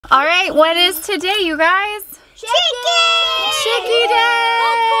All right, what is today, you guys? Chickie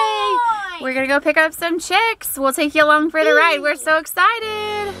day! We're gonna go pick up some chicks. We'll take you along for the ride. We're so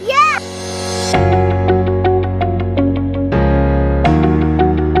excited. Yeah!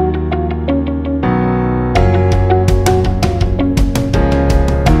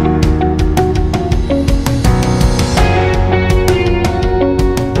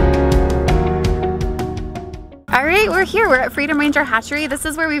 All right, we're here. We're at Freedom Ranger Hatchery. This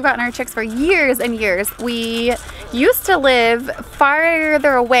is where we've gotten our chicks for years and years. We used to live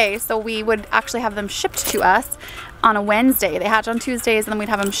farther away, so we would actually have them shipped to us on a Wednesday. They hatch on Tuesdays, and then we'd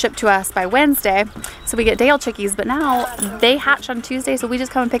have them shipped to us by Wednesday. So we get Dale chickies, but now they hatch on Tuesday, so we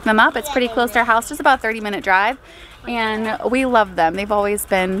just come and pick them up. It's pretty close to our house, just about a 30-minute drive, and we love them. They've always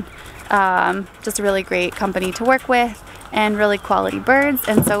been just a really great company to work with and really quality birds,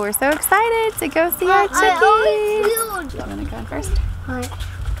 and so we're so excited to go see our chickies. You want to go in first?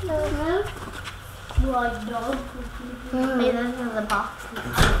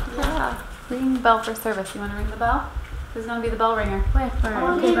 Yeah. Ring the bell for service. You want to ring the bell? Who's going to be the bell ringer? Okay,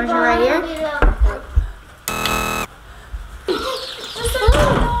 person right here.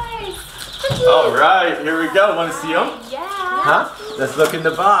 All right, here we go. Want to see them? Yeah. Huh? Let's look in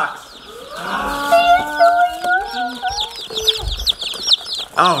the box.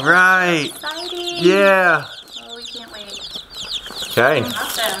 All right. Exciting. Yeah. Oh, we can't wait. Okay.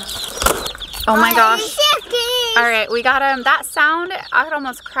 Awesome. Oh my gosh. All right, we got them. That sound, I could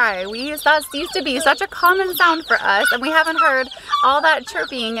almost cry. That used to be such a common sound for us, and we haven't heard all that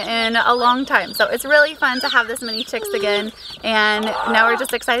chirping in a long time. So it's really fun to have this many chicks again, and now we're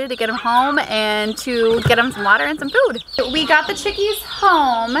just excited to get them home and to get them some water and some food. We got the chickies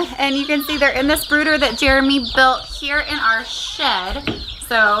home, and you can see they're in this brooder that Jeremy built here in our shed.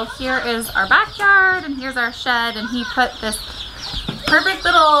 So here is our backyard, and here's our shed, and he put this perfect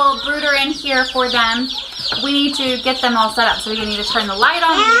little brooder in here for them. We need to get them all set up. So we need to turn the light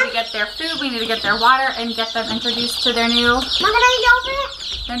on, we need to get their food, we need to get their water, and get them introduced to their new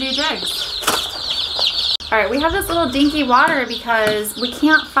jigs. All right, we have this little dinky water because we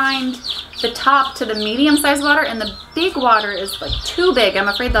can't find the top to the medium-sized water, and the big water is like too big. I'm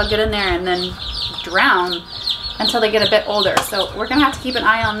afraid they'll get in there and then drown until they get a bit older. So we're gonna have to keep an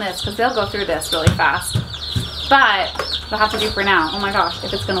eye on this because they'll go through this really fast. But we'll have to do for now. Oh my gosh,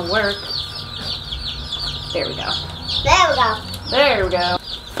 if it's gonna work. There we go. There we go. There we go.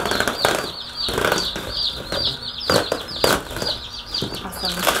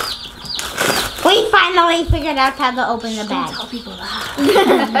 Awesome. We finally figured out how to open the bag. Don't tell people that.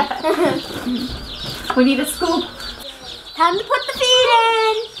 We need a scoop. Time to put the feed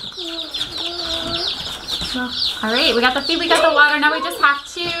in. All right, we got the feed, we got the water. Now we just have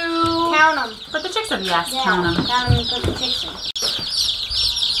to Count them. put the chicks in. Yes, Yeah, count them. count them and put the chicks in.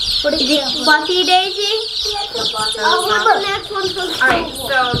 Is it Fluffy Daisy? Oh, the next one. All right,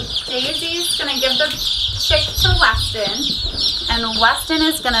 so Daisy's gonna give the chick to Weston, and Weston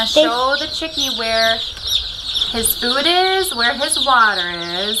is gonna show the chickie where his food is, where his water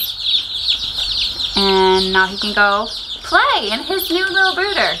is, and now he can go play in his new little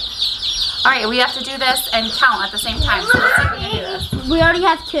brooder. All right, we have to do this and count at the same time. So let's see if we can do this. We already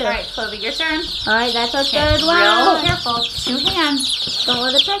have two. All right, Chloe, your turn. All right, that's our third one. Real careful. 2 hands. Don't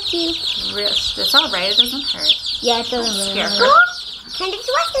let it touch you. It's all right. It doesn't hurt. Yeah, it doesn't really Careful. hurt. Hand it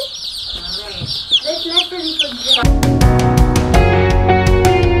to Weston. All right. This message is for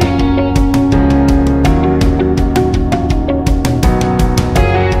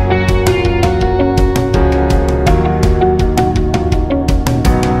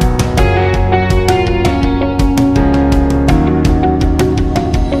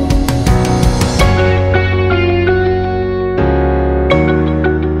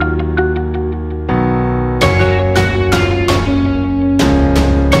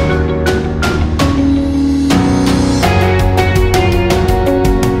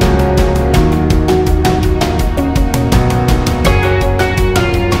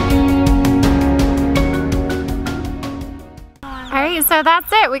So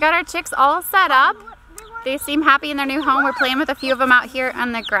that's it. We got our chicks all set up. They seem happy in their new home. We're playing with a few of them out here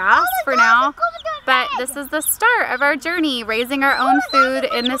on the grass for now. But this is the start of our journey, raising our own food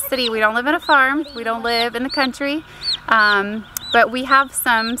in this city. We don't live in a farm. We don't live in the country. But we have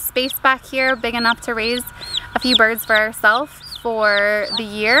some space back here big enough to raise a few birds for ourselves for the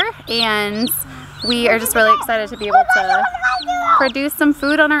year. And we are just really excited to be able to produce some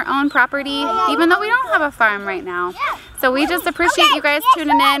food on our own property, even though we don't have a farm right now. So we just appreciate you guys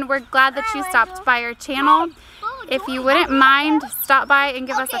tuning in. We're glad that you stopped by our channel. If you wouldn't mind, stop by and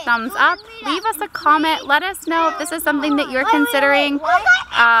give us a thumbs up. Leave us a comment. Let us know if this is something that you're considering.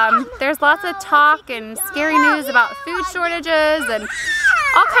 There's lots of talk and scary news about food shortages and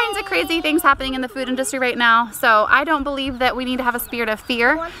all kinds of crazy things happening in the food industry right now. So I don't believe that we need to have a spirit of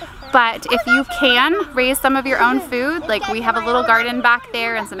fear. But if you can raise some of your own food, like we have a little garden back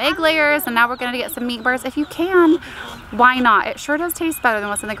there and some egg layers, and now we're going to get some meat birds. If you can, why not? It sure does taste better than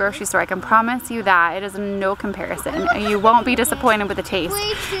what's in the grocery store. I can promise you that. It is no comparison. You won't be disappointed with the taste.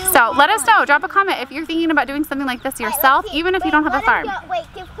 So let us know. Drop a comment if you're thinking about doing something like this yourself, even if you don't have a farm.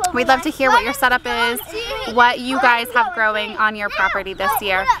 We'd love to hear what your setup is, what you guys have growing on your property this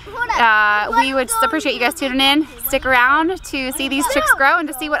year. We would just appreciate you guys tuning in. Stick around to see these chicks grow and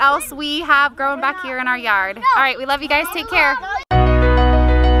to see what else we have growing back here in our yard. All right, we love you guys. Take care.